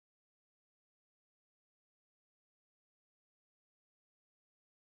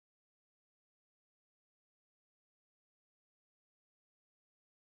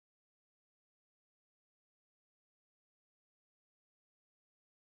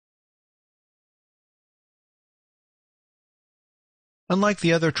Unlike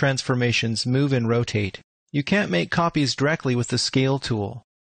the other transformations, move and rotate, you can't make copies directly with the scale tool.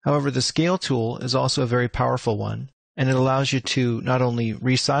 However, the scale tool is also a very powerful one, and it allows you to not only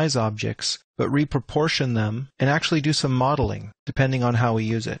resize objects, but reproportion them and actually do some modeling, depending on how we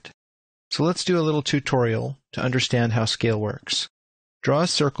use it. So let's do a little tutorial to understand how scale works. Draw a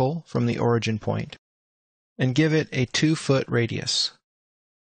circle from the origin point, and give it a 2-foot radius.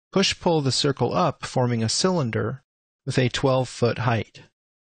 Push-pull the circle up, forming a cylinder with a 12-foot height.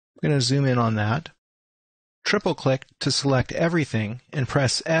 I'm going to zoom in on that. Triple-click to select everything and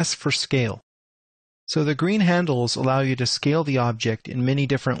press S for scale. So the green handles allow you to scale the object in many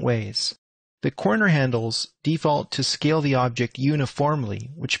different ways. The corner handles default to scale the object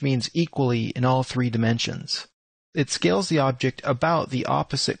uniformly, which means equally in all 3 dimensions. It scales the object about the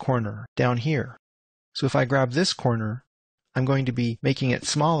opposite corner, down here. So if I grab this corner, I'm going to be making it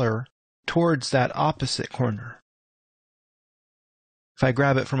smaller towards that opposite corner. If I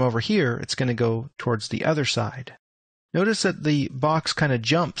grab it from over here, it's going to go towards the other side. Notice that the box kind of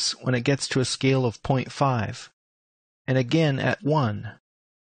jumps when it gets to a scale of 0.5, and again at 1.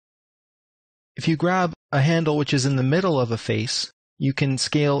 If you grab a handle which is in the middle of a face, you can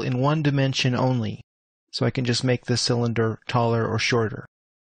scale in 1 dimension only. So I can just make the cylinder taller or shorter.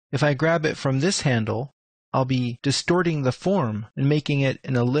 If I grab it from this handle, I'll be distorting the form and making it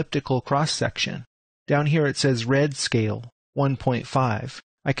an elliptical cross-section. Down here it says red scale, 1.5.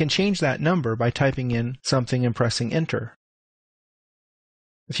 I can change that number by typing in something and pressing enter.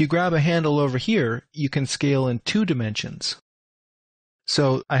 If you grab a handle over here, you can scale in 2 dimensions.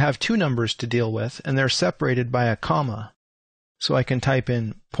 So I have 2 numbers to deal with, and they're separated by a comma. So I can type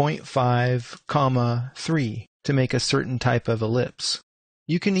in 0.5, 3 to make a certain type of ellipse.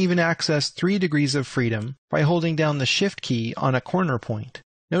 You can even access 3 degrees of freedom by holding down the Shift key on a corner point.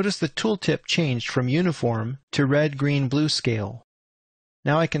 Notice the tooltip changed from uniform to red, green, blue scale.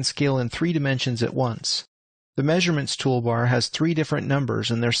 Now I can scale in 3 dimensions at once. The measurements toolbar has 3 different numbers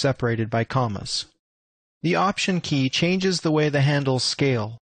and they're separated by commas. The Option key changes the way the handles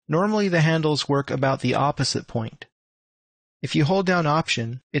scale. Normally the handles work about the opposite point. If you hold down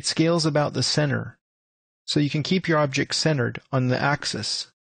Option, it scales about the center, so you can keep your object centered on the axis.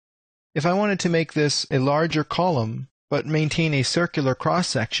 If I wanted to make this a larger column, but maintain a circular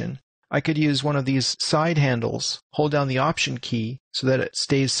cross-section, I could use one of these side handles, hold down the Option key so that it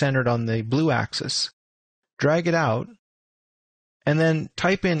stays centered on the blue axis, drag it out, and then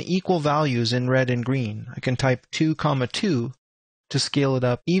type in equal values in red and green. I can type 2, 2 to scale it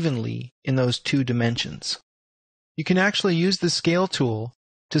up evenly in those 2 dimensions. You can actually use the Scale tool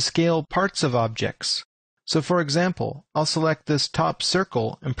to scale parts of objects. So for example, I'll select this top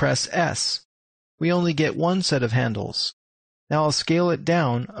circle and press S. We only get 1 set of handles. Now I'll scale it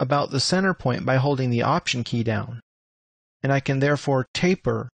down about the center point by holding the Option key down. And I can therefore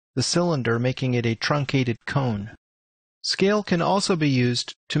taper the cylinder, making it a truncated cone. Scale can also be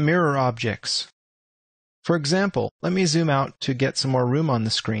used to mirror objects. For example, let me zoom out to get some more room on the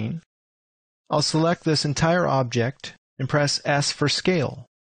screen. I'll select this entire object and press S for scale.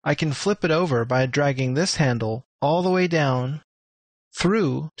 I can flip it over by dragging this handle all the way down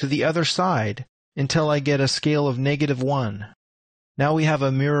through to the other side until I get a scale of -1. Now we have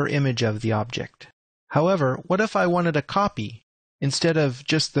a mirror image of the object. However, what if I wanted a copy instead of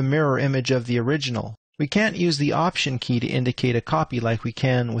just the mirror image of the original? We can't use the Option key to indicate a copy like we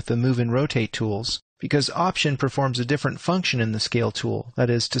can with the Move and Rotate tools, because Option performs a different function in the Scale tool, that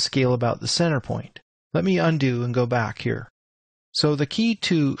is, to scale about the center point. Let me undo and go back here. So the key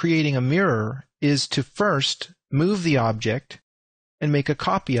to creating a mirror is to first move the object and make a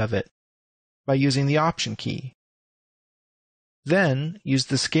copy of it by using the Option key. Then use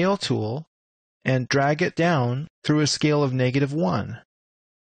the Scale tool and drag it down through a scale of -1.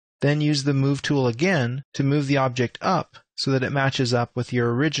 Then use the Move tool again to move the object up so that it matches up with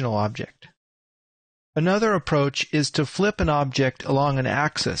your original object. Another approach is to flip an object along an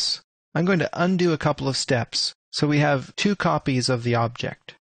axis. I'm going to undo a couple of steps so we have 2 copies of the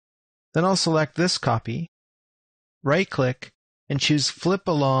object. Then I'll select this copy, right-click, and choose Flip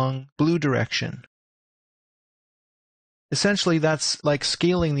Along Blue Direction. Essentially, that's like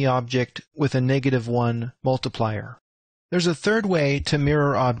scaling the object with a -1 multiplier. There's a third way to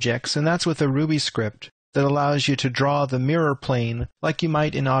mirror objects, and that's with a Ruby script that allows you to draw the mirror plane like you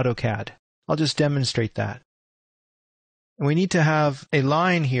might in AutoCAD. I'll just demonstrate that. And we need to have a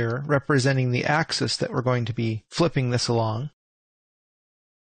line here representing the axis that we're going to be flipping this along.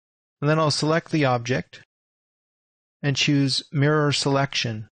 And then I'll select the object and choose Mirror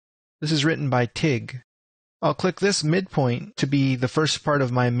Selection. This is written by TIG. I'll click this midpoint to be the first part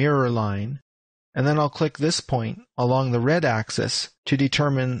of my mirror line, and then I'll click this point along the red axis to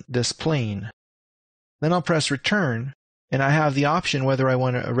determine this plane. Then I'll press Return, and I have the option whether I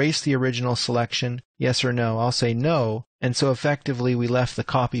want to erase the original selection, yes or no. I'll say no, and so effectively we left the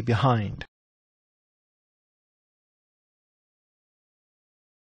copy behind.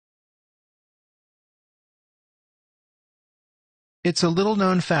 It's a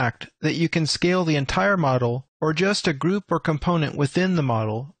little-known fact that you can scale the entire model or just a group or component within the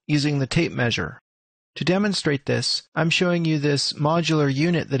model using the tape measure. To demonstrate this, I'm showing you this modular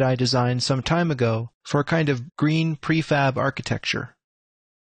unit that I designed some time ago for a kind of green prefab architecture.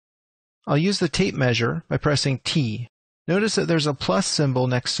 I'll use the tape measure by pressing T. Notice that there's a plus symbol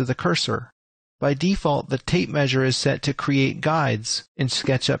next to the cursor. By default, the tape measure is set to create guides in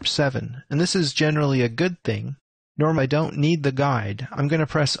SketchUp 7, and this is generally a good thing. Normally I don't need the guide. I'm going to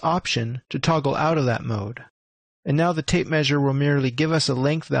press Option to toggle out of that mode. And now the tape measure will merely give us a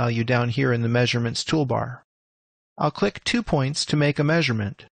length value down here in the Measurements toolbar. I'll click 2 points to make a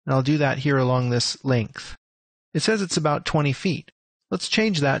measurement, and I'll do that here along this length. It says it's about 20 feet. Let's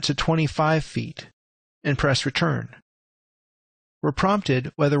change that to 25 feet, and press Return. We're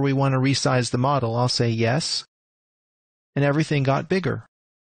prompted whether we want to resize the model. I'll say yes, and everything got bigger.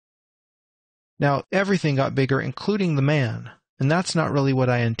 Now, everything got bigger, including the man, and that's not really what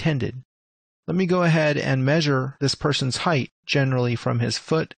I intended. Let me go ahead and measure this person's height, generally from his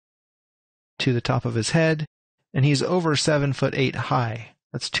foot to the top of his head, and he's over 7'8" high.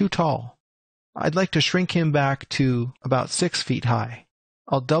 That's too tall. I'd like to shrink him back to about 6 feet high.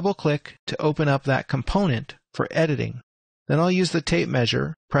 I'll double-click to open up that component for editing. Then I'll use the tape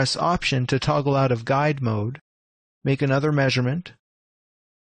measure, press Option to toggle out of guide mode, make another measurement,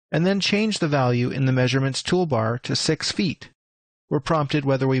 and then change the value in the Measurements toolbar to 6 feet. We're prompted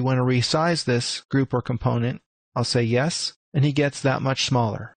whether we want to resize this group or component. I'll say yes, and he gets that much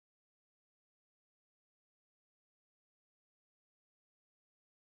smaller.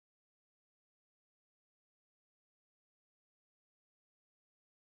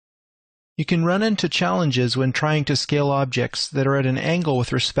 You can run into challenges when trying to scale objects that are at an angle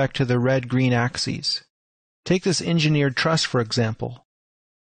with respect to the red-green axes. Take this engineered truss, for example.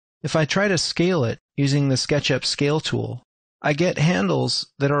 If I try to scale it using the SketchUp Scale tool, I get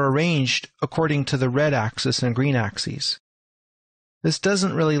handles that are arranged according to the red axis and green axes. This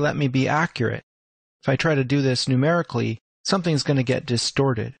doesn't really let me be accurate. If I try to do this numerically, something's going to get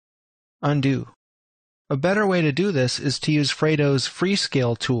distorted. Undo. A better way to do this is to use Fredo's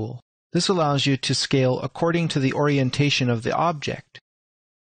Freescale tool. This allows you to scale according to the orientation of the object.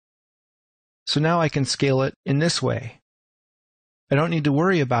 So now I can scale it in this way. I don't need to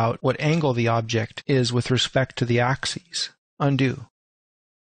worry about what angle the object is with respect to the axes. Undo.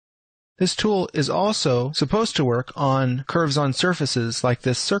 This tool is also supposed to work on curves on surfaces like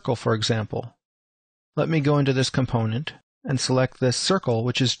this circle, for example. Let me go into this component and select this circle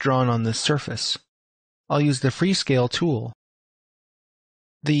which is drawn on this surface. I'll use the Freescale tool.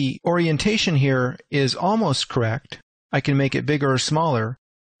 The orientation here is almost correct. I can make it bigger or smaller,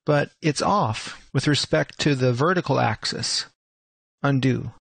 but it's off with respect to the vertical axis.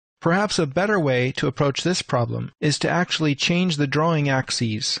 Undo. Perhaps a better way to approach this problem is to actually change the drawing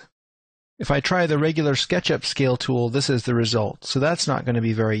axes. If I try the regular SketchUp Scale tool, this is the result, so that's not going to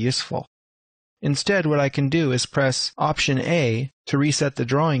be very useful. Instead, what I can do is press Option A to reset the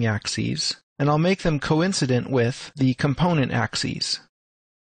drawing axes, and I'll make them coincident with the component axes.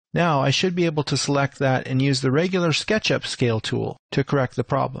 Now I should be able to select that and use the regular SketchUp Scale tool to correct the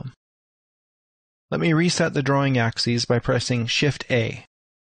problem. Let me reset the drawing axes by pressing Shift A.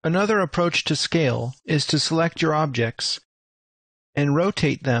 Another approach to scale is to select your objects and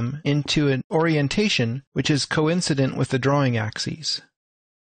rotate them into an orientation which is coincident with the drawing axes.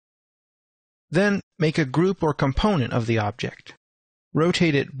 Then make a group or component of the object.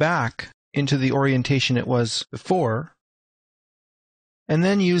 Rotate it back into the orientation it was before, and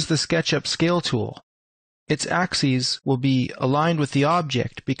then use the SketchUp Scale tool. Its axes will be aligned with the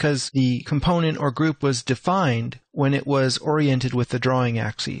object because the component or group was defined when it was oriented with the drawing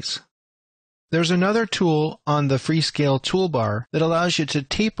axes. There's another tool on the Freescale toolbar that allows you to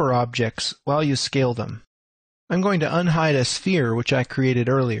taper objects while you scale them. I'm going to unhide a sphere which I created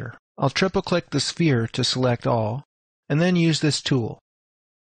earlier. I'll triple-click the sphere to select all, and then use this tool.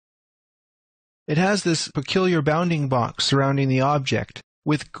 It has this peculiar bounding box surrounding the object,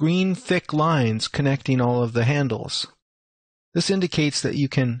 with green thick lines connecting all of the handles. This indicates that you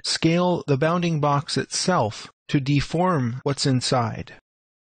can scale the bounding box itself to deform what's inside.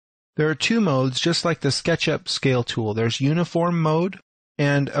 There are two modes just like the SketchUp Scale tool. There's Uniform mode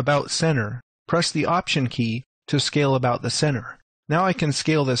and About Center. Press the Option key to scale about the center. Now I can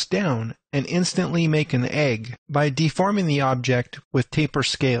scale this down and instantly make an egg by deforming the object with taper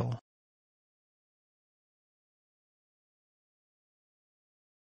scale.